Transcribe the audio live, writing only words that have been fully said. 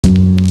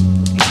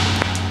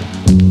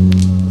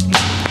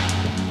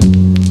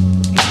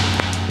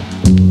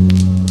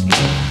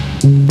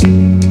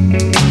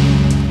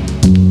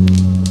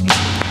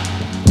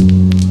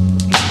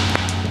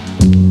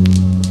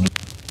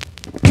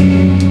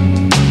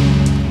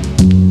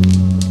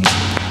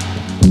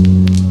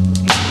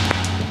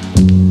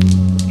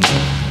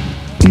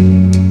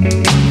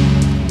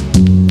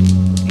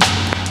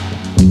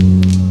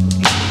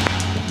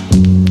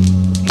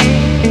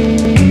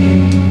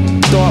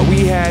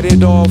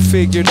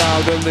figured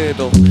out a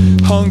little.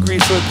 Hungry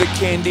for the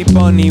candy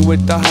bunny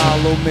with the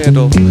hollow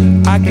middle.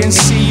 I can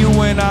see you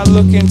when I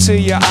look into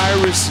your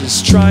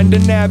irises, trying to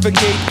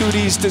navigate through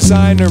these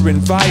designer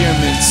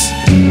environments.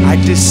 I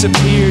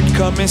disappeared,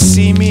 come and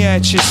see me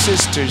at your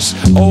sister's.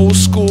 Old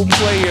school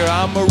player,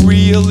 I'm a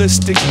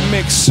realistic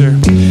mixer.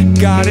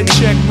 Gotta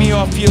check me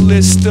off your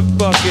list of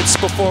buckets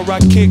before I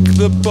kick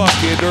the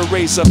bucket or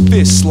raise a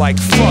fist like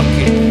fuck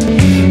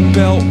it.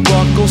 Belt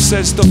buckle,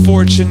 says the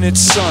fortunate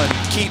son.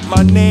 Keep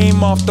my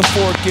name off the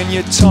fork in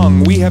your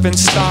tongue. We haven't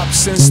stopped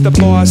since the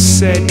boss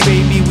said,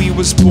 baby, we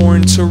was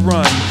born to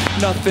run.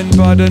 Nothing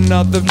but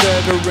another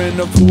veteran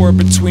of war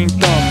between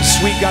thumbs.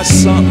 We got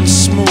something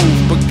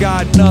smooth, but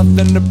got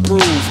nothing to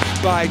prove.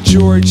 By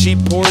Georgie,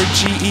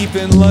 Porgy,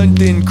 even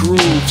London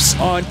grooves.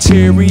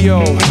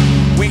 Ontario,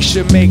 we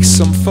should make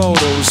some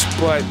photos,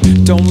 but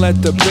don't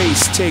let the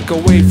bass take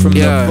away from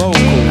the vocals.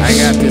 I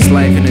got this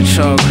life in a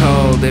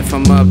chokehold. If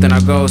I'm up, then I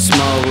go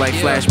smoke. Like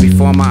flash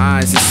before my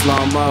eyes in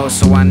slow-mo,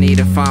 so I need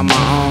to find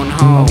my own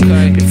home.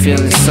 Been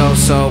feeling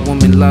so-so,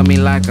 women love me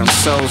like I'm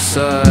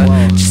Sosa.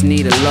 Just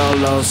need a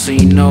Lolo, so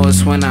you know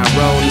it's when I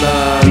roll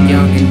up.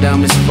 Young and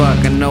dumb as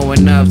fuck, I know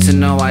enough to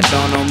know I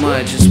don't know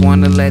much. Just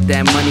wanna let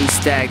that money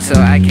stack so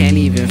I can't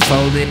even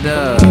fold it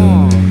up.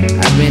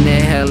 I've been to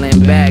hell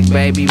and back,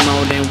 baby,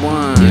 more than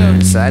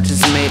once. I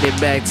just made it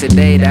back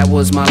today, that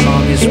was my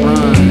longest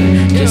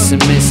run. Just some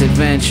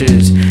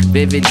misadventures,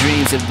 vivid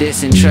dreams of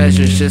distant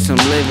treasures. Just some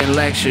living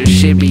lectures,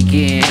 shit be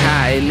getting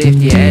high, it lift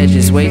your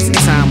edges. Wasting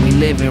time, we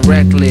living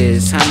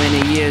reckless. How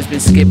many years been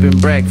skipping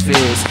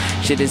breakfast?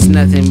 Shit is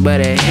nothing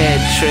but a head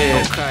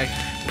trip.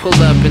 Pull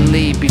up and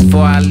leave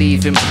before I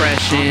leave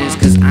impressions,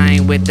 cause I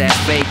ain't with that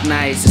fake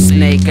nice and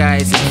snake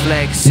eyes and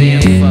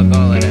flexing. Fuck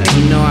all of that.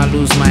 You know I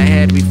lose my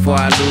head before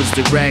I lose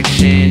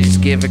direction.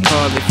 Just give a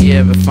call if you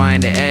ever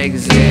find an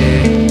exit.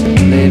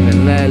 Live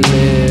and let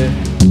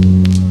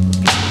live.